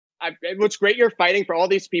What's great, you're fighting for all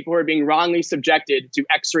these people who are being wrongly subjected to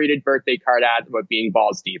X-rated birthday card ads about being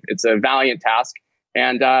balls deep. It's a valiant task,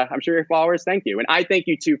 and I'm sure your followers thank you. And I thank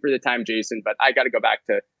you too for the time, Jason. But I got to go back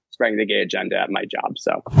to spreading the gay agenda at my job.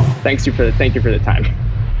 So thank you for the time.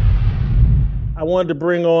 I wanted to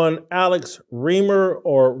bring on Alex Reimer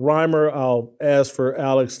or Reimer. I'll ask for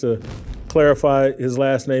Alex to clarify his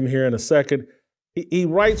last name here in a second. He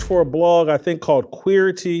writes for a blog, I think, called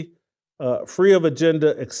Queerty, free of agenda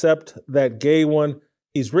except that gay one.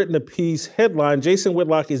 He's written a piece, headline, Jason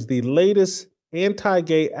Whitlock is the latest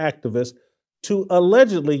anti-gay activist to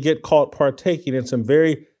allegedly get caught partaking in some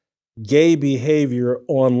very gay behavior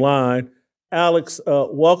online. Alex,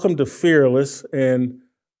 welcome to Fearless, and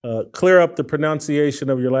clear up the pronunciation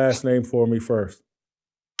of your last name for me first.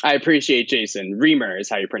 I appreciate Jason. Reimer is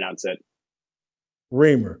how you pronounce it.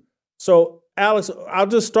 Reimer. So, Alex, I'll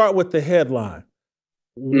just start with the headline.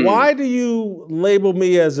 Why do you label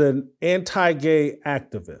me as an anti-gay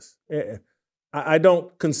activist? I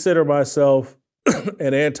don't consider myself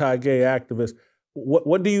an anti-gay activist.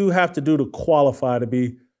 What do you have to do to qualify to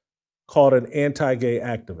be called an anti-gay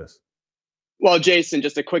activist? Well, Jason,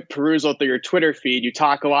 just a quick perusal through your Twitter feed. You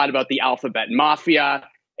talk a lot about the alphabet mafia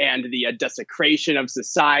and the desecration of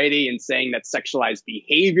society, and saying that sexualized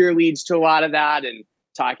behavior leads to a lot of that, and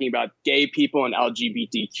talking about gay people and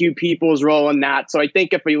LGBTQ people's role in that. So I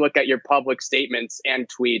think if we look at your public statements and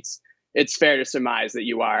tweets, it's fair to surmise that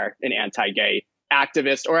you are an anti-gay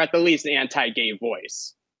activist, or at the least an anti-gay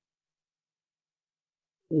voice.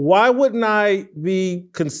 Why wouldn't I be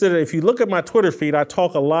considered, if you look at my Twitter feed, I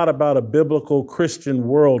talk a lot about a biblical Christian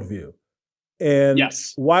worldview. And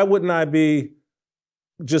yes, why wouldn't I be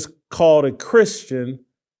just called a Christian?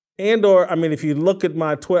 And or, I mean, if you look at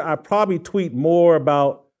my Twitter, I probably tweet more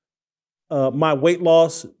about my weight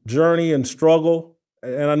loss journey and struggle.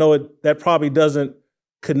 And I know that probably doesn't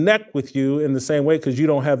connect with you in the same way because you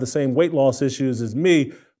don't have the same weight loss issues as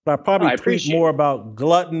me. But I probably tweet more about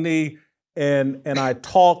gluttony, and I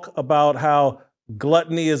talk about how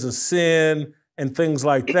gluttony is a sin and things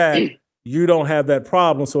like that. You don't have that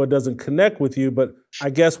problem, so it doesn't connect with you. But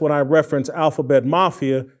I guess when I reference alphabet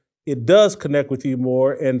mafia, it does connect with you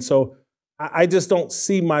more. And so I just don't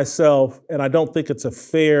see myself, and I don't think it's a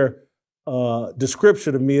fair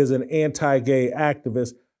description of me as an anti-gay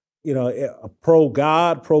activist, you know, a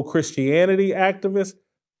pro-God, pro-Christianity activist.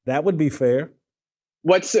 That would be fair.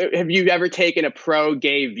 Have you ever taken a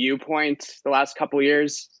pro-gay viewpoint the last couple of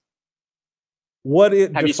years?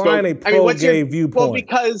 Define a pro-gay viewpoint? Well,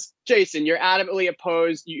 because, Jason, you're adamantly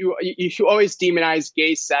opposed. You always demonize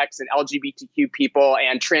gay sex and LGBTQ people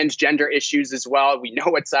and transgender issues as well. We know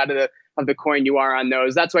what side of the coin you are on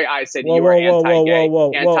those. That's why I said you were anti-gay,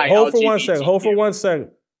 anti-LGBTQ. Hold for one second.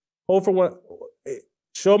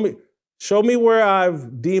 Show me where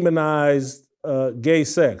I've demonized gay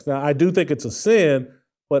sex. Now, I do think it's a sin,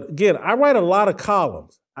 but again, I write a lot of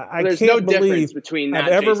columns. I can't believe between that,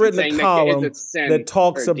 I've ever written a column that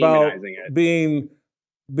talks about being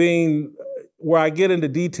where I get into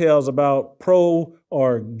details about pro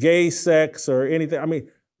or gay sex or anything. I mean,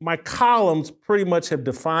 my columns pretty much have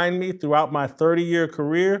defined me throughout my 30-year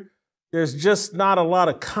career. There's just not a lot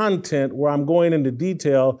of content where I'm going into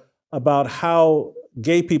detail about how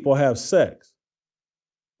gay people have sex.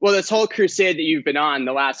 Well, this whole crusade that you've been on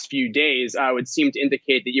the last few days would seem to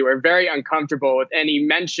indicate that you are very uncomfortable with any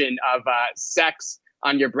mention of sex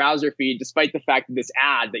on your browser feed, despite the fact that this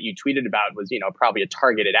ad that you tweeted about was, probably a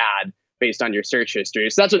targeted ad based on your search history.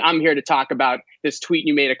 So that's what I'm here to talk about. This tweet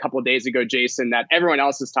you made a couple of days ago, Jason, that everyone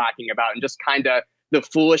else is talking about, and just kind of the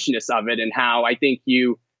foolishness of it, and how I think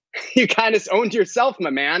you kind of owned yourself, my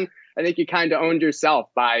man. I think you kind of owned yourself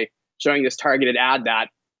by showing this targeted ad that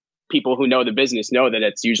people who know the business know that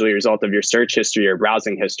it's usually a result of your search history or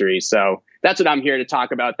browsing history. So that's what I'm here to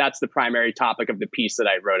talk about. That's the primary topic of the piece that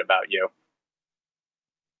I wrote about you.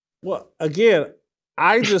 Well, again,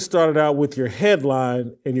 I just started out with your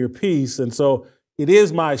headline and your piece. And so it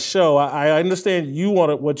is my show. I understand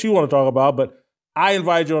what you want to talk about, but I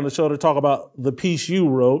invited you on the show to talk about the piece you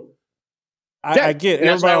wrote. I get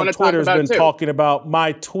everybody on Twitter has been talking about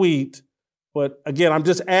my tweet. But again, I'm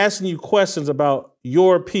just asking you questions about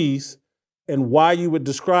your piece and why you would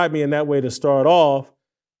describe me in that way to start off.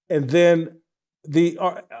 And then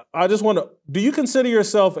I just want to, do you consider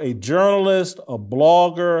yourself a journalist, a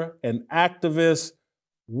blogger, an activist?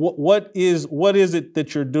 What is it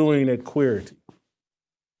that you're doing at Queerty?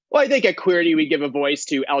 Well, I think at Queerty, we give a voice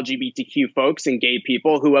to LGBTQ folks and gay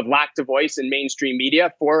people who have lacked a voice in mainstream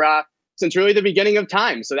media for since really the beginning of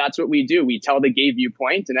time. So that's what we do. We tell the gay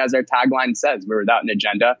viewpoint. And as our tagline says, we're without an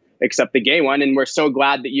agenda except the gay one. And we're so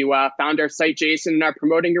glad that you found our site, Jason, and are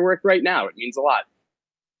promoting your work right now. It means a lot.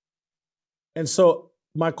 And so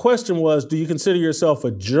my question was, do you consider yourself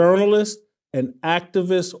a journalist, an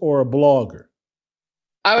activist, or a blogger?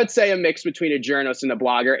 I would say a mix between a journalist and a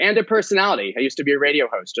blogger and a personality. I used to be a radio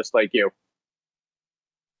host, just like you.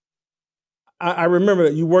 I remember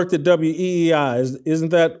that you worked at WEEI. Isn't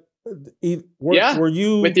that? Yeah. Were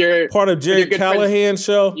you part of Jerry Callahan's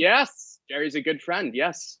show? Yes. Jerry's a good friend.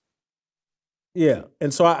 Yes. Yeah.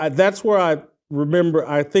 And so that's where I remember,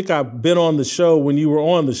 I think I've been on the show when you were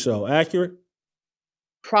on the show. Accurate?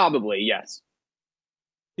 Probably, yes.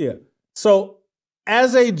 Yeah. So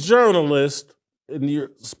as a journalist, and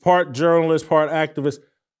you're part journalist, part activist,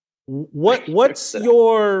 what's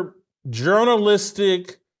your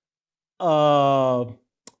journalistic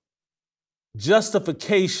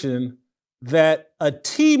justification that a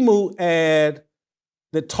Temu ad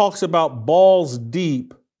that talks about balls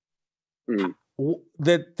deep,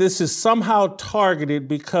 that this is somehow targeted?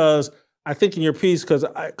 Because I think in your piece, because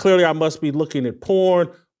clearly I must be looking at porn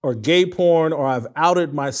or gay porn, or I've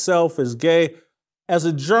outed myself as gay. As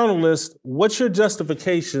a journalist, what's your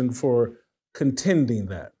justification for contending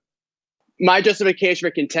that? My justification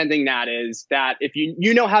for contending that is that if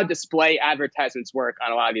you know how display advertisements work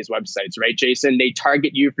on a lot of these websites, right, Jason? They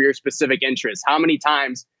target you for your specific interests. How many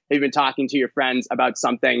times have you been talking to your friends about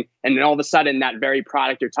something, and then all of a sudden that very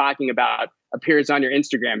product you're talking about appears on your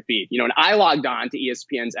Instagram feed? You know, and I logged on to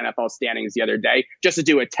ESPN's NFL standings the other day just to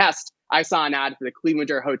do a test. I saw an ad for the Cleveland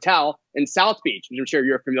Hotel in South Beach, which I'm sure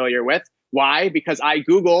you're familiar with. Why? Because I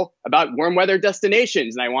Google about warm weather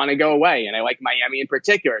destinations and I want to go away, and I like Miami in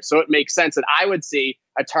particular. So it makes sense that I would see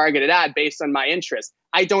a targeted ad based on my interest.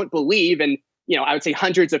 I don't believe, and I would say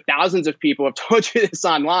hundreds of thousands of people have told you this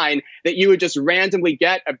online, that you would just randomly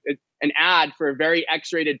get an ad for a very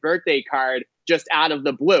X-rated birthday card just out of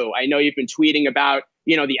the blue. I know you've been tweeting about,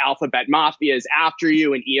 the Alphabet Mafia is after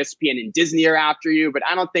you and ESPN and Disney are after you, but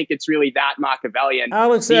I don't think it's really that Machiavellian.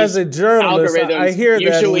 Alex, as a journalist, I hear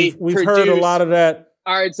that. We've heard a lot of that.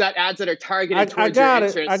 Ads that are targeted towards your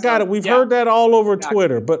interests. I got it. We've heard that all over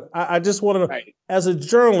Twitter, but I just want to know, as a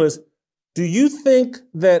journalist, do you think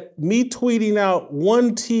that me tweeting out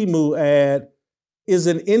one Temu ad is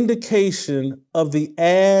an indication of the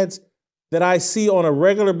ads that I see on a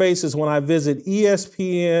regular basis when I visit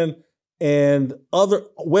ESPN and other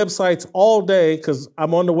websites all day, because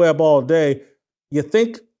I'm on the web all day? You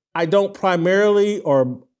think I don't primarily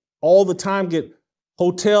or all the time get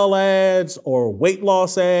hotel ads or weight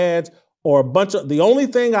loss ads or a bunch of, the only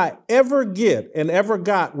thing I ever get and ever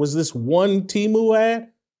got was this one Temu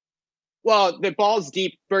ad? Well, the Balls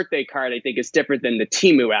Deep birthday card, I think, is different than the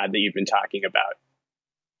Temu ad that you've been talking about.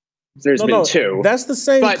 There's been two. That's the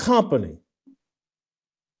same company.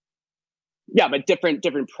 Yeah, but different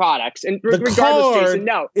products. And the regardless, card Jason,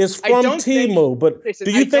 no, is from Temu, but Jason,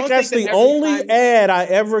 do you think that's the only ad I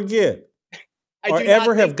ever get or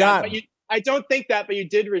ever have gotten? I don't think that, but you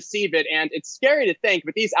did receive it, and it's scary to think,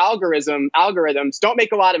 but these algorithms don't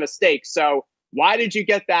make a lot of mistakes. So why did you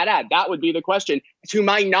get that ad? That would be the question. To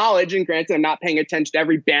my knowledge, and granted, I'm not paying attention to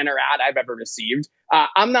every banner ad I've ever received,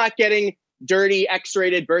 I'm not getting dirty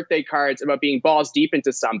X-rated birthday cards about being balls deep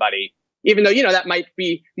into somebody. Even though, that might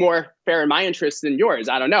be more fair in my interest than yours.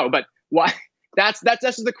 I don't know. But why? That's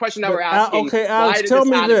just the question that we're asking. Okay, Alex, tell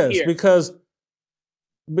me this, because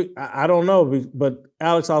I don't know. But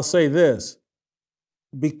Alex, I'll say this.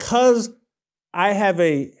 Because I have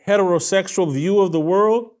a heterosexual view of the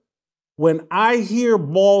world, when I hear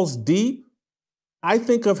balls deep, I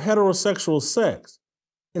think of heterosexual sex.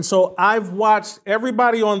 And so I've watched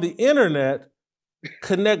everybody on the internet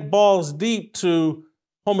connect balls deep to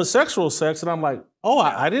homosexual sex. And I'm like, oh,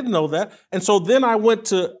 I didn't know that. And so then I went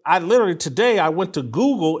to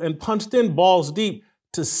Google and punched in balls deep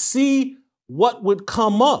to see what would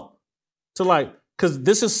come up, because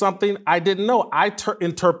this is something I didn't know. I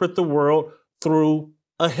interpret the world through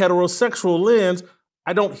a heterosexual lens.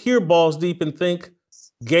 I don't hear balls deep and think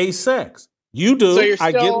gay sex. You do. So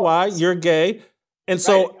I get why you're gay. And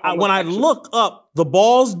so when I look up the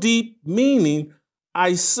balls deep meaning,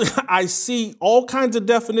 I see all kinds of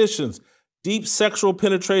definitions. Deep sexual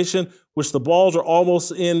penetration, which the balls are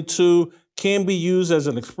almost into, can be used as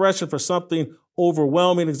an expression for something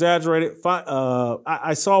overwhelming, exaggerated.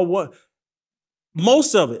 I saw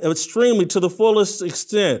most of it, extremely, to the fullest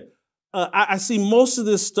extent. I see most of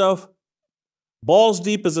this stuff. Balls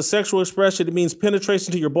deep is a sexual expression. It means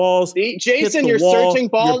penetration to your balls. Jason, you're searching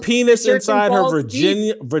balls. Your penis inside her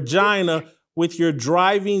vagina with your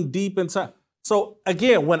driving deep inside. So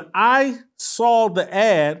again, when I saw the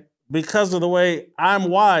ad, because of the way I'm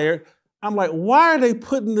wired, I'm like, why are they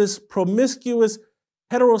putting this promiscuous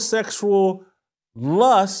heterosexual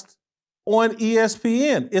lust on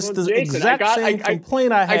ESPN? It's the Jason, exact same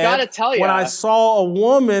complaint I had gotta tell you, when I saw a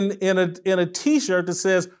woman in a t-shirt that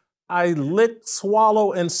says, I lick,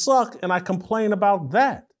 swallow, and suck, and I complain about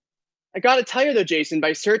that. I gotta tell you though, Jason,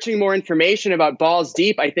 by searching more information about Balls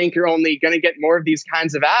Deep, I think you're only gonna get more of these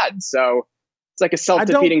kinds of ads. So it's like a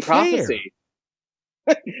self-defeating prophecy.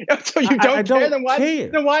 So you don't care, then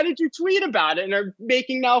why did you tweet about it and are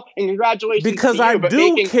making now, and congratulations because to you, I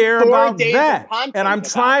do care about that, and I'm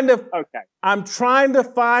trying to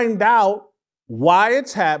find out why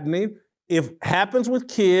it's happening. If it happens with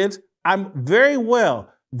kids, I'm very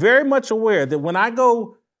much aware that when I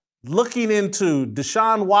go looking into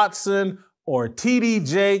Deshaun Watson or TD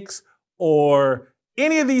Jakes or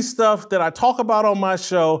any of these stuff that I talk about on my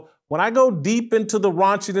show, when I go deep into the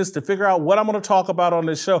raunchiness to figure out what I'm going to talk about on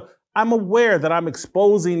this show, I'm aware that I'm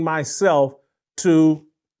exposing myself to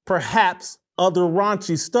perhaps other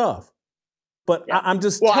raunchy stuff. But I'm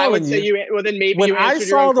just telling you, then maybe when I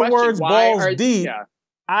saw the words balls deep,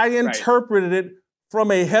 I interpreted it from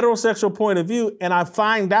a heterosexual point of view, and I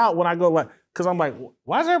find out when I go because I'm like,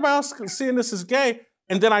 why is everybody else seeing this as gay?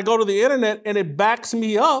 And then I go to the internet and it backs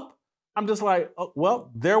me up. I'm just like, oh,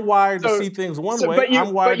 well, they're wired to see things one way.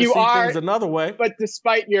 I'm wired to see things another way. But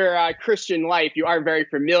despite your Christian life, you are very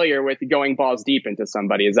familiar with going balls deep into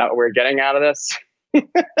somebody. Is that what we're getting out of this?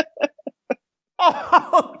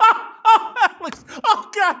 Alex, oh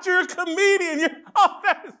God, you're a comedian.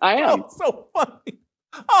 I am. So funny.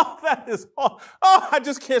 Oh, that is. I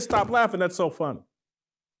just can't stop laughing. That's so funny.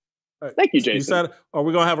 Thank you, Jason. You said, are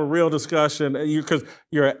we going to have a real discussion? Because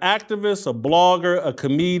you're an activist, a blogger, a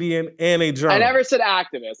comedian, and a journalist. I never said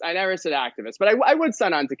activist, but I would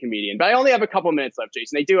sign on to comedian. But I only have a couple minutes left,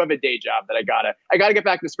 Jason. I do have a day job that I gotta get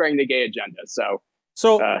back to spreading the gay agenda. So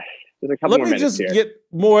there's a couple more minutes here. Let me just get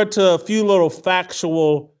more to a few little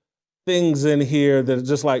factual things in here that are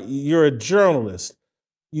just like, you're a journalist.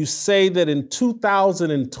 You say that in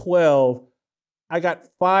 2012, I got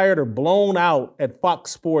fired or blown out at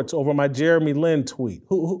Fox Sports over my Jeremy Lin tweet.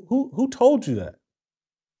 Who told you that?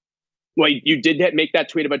 Well, you did make that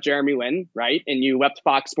tweet about Jeremy Lin, right? And you left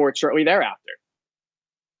Fox Sports shortly thereafter.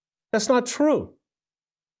 That's not true.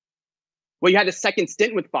 Well, you had a second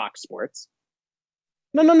stint with Fox Sports.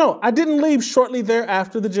 No. I didn't leave shortly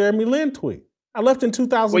thereafter the Jeremy Lin tweet. I left in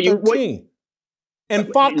 2013.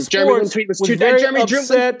 And Fox Sports was very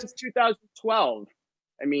upset. 2012.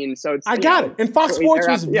 I mean, so it's... I got it. And Fox Sports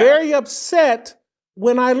was very upset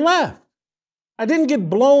when I left. I didn't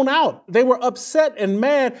get blown out. They were upset and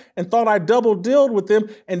mad and thought I double-dealed with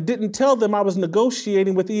them and didn't tell them I was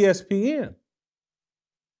negotiating with ESPN.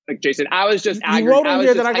 Like, Jason, I was just... You wrote in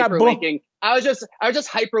here that I got blown... I was just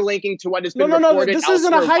hyperlinking to what has been reported. No, this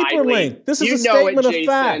isn't a hyperlink. This is a statement of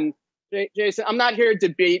fact. Jason, I'm not here to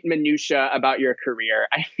debate minutia about your career.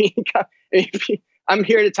 I mean, I'm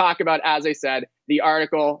here to talk about, as I said, the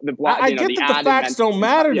article, the blog. I get that the facts don't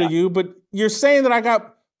matter to you, but you're saying that I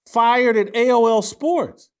got fired at AOL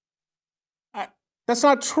Sports. That's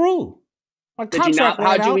not true. My contract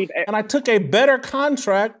ran out, and I took a better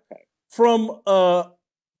contract from Fox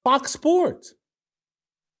Sports.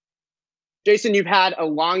 Jason, you've had a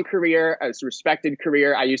long career, a respected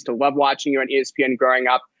career. I used to love watching you on ESPN growing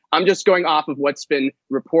up. I'm just going off of what's been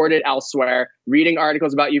reported elsewhere, reading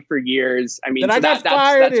articles about you for years. I mean, I got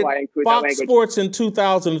fired at Fox Sports in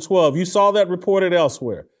 2012. You saw that reported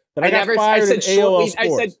elswhere. I got fired at AOL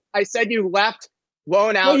Sports. I said you left,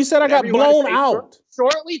 blown out. No, you said I got blown out.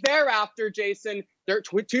 Shortly thereafter, Jason,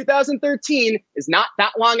 2013 is not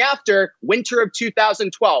that long after winter of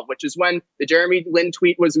 2012, which is when the Jeremy Lin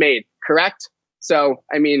tweet was made, correct? So,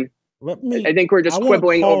 I mean, I think we're just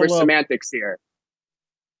quibbling over semantics here.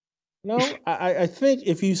 No, I think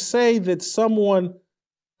if you say that someone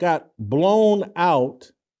got blown out,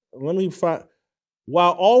 let me find.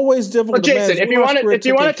 While always difficult to manage, if you want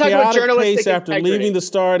to talk about journalistic after leaving the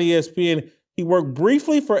Star at ESPN, he worked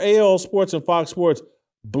briefly for AOL Sports and Fox Sports,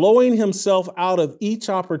 blowing himself out of each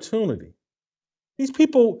opportunity. These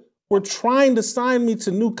people were trying to sign me to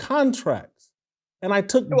new contracts, and I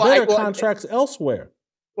took better contracts elsewhere.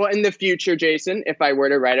 Well, in the future, Jason, if I were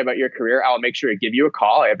to write about your career, I'll make sure to give you a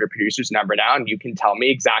call. I have your producer's number now, and you can tell me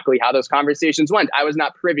exactly how those conversations went. I was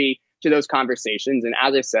not privy to those conversations, and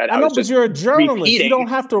as I said, I know, but you're a journalist. You don't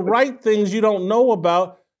have to write things you don't know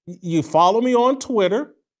about. You follow me on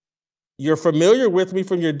Twitter. You're familiar with me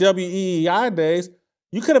from your WEEI days.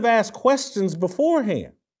 You could have asked questions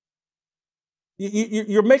beforehand.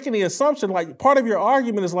 You're making the assumption, like part of your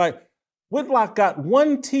argument is like, Whitlock got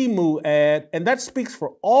one Temu ad, and that speaks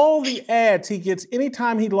for all the ads he gets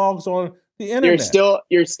anytime he logs on the internet.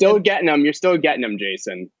 You're still getting them. You're still getting them,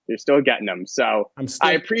 Jason. You're still getting them. So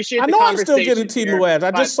I appreciate the conversation. I'm still getting Temu ads.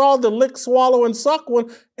 I just saw the lick, swallow, and suck one.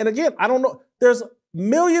 And again, I don't know. There's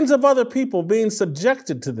millions of other people being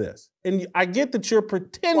subjected to this. And I get that you're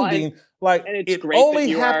pretending like it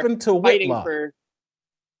only happened to Whitlock.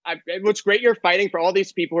 It's great you're fighting for all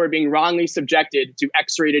these people who are being wrongly subjected to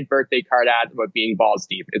X-rated birthday card ads about being balls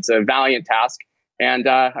deep. It's a valiant task. And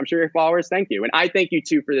I'm sure your followers thank you. And I thank you,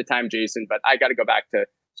 too, for the time, Jason. But I got to go back to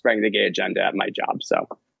spreading the gay agenda at my job. So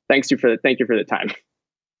thank you for the time.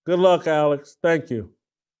 Good luck, Alex. Thank you.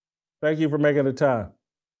 Thank you for making the time.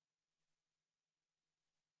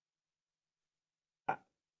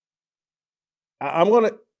 I'm going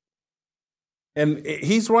to, and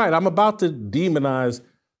he's right, I'm about to demonize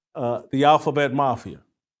the Alphabet Mafia.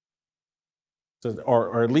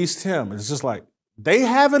 Or at least him. It's just like, they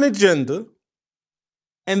have an agenda,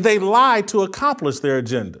 and they lie to accomplish their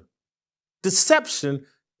agenda. Deception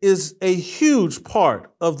is a huge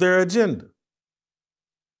part of their agenda.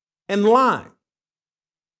 And lying.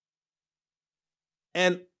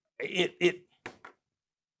 And it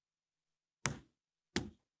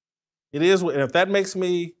is, and if that makes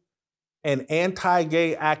me an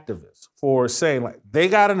anti-gay activist for saying, like, they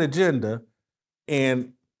got an agenda,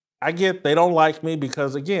 and I get they don't like me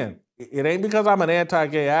because, again, it ain't because I'm an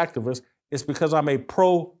anti-gay activist, it's because I'm a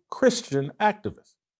pro-Christian activist.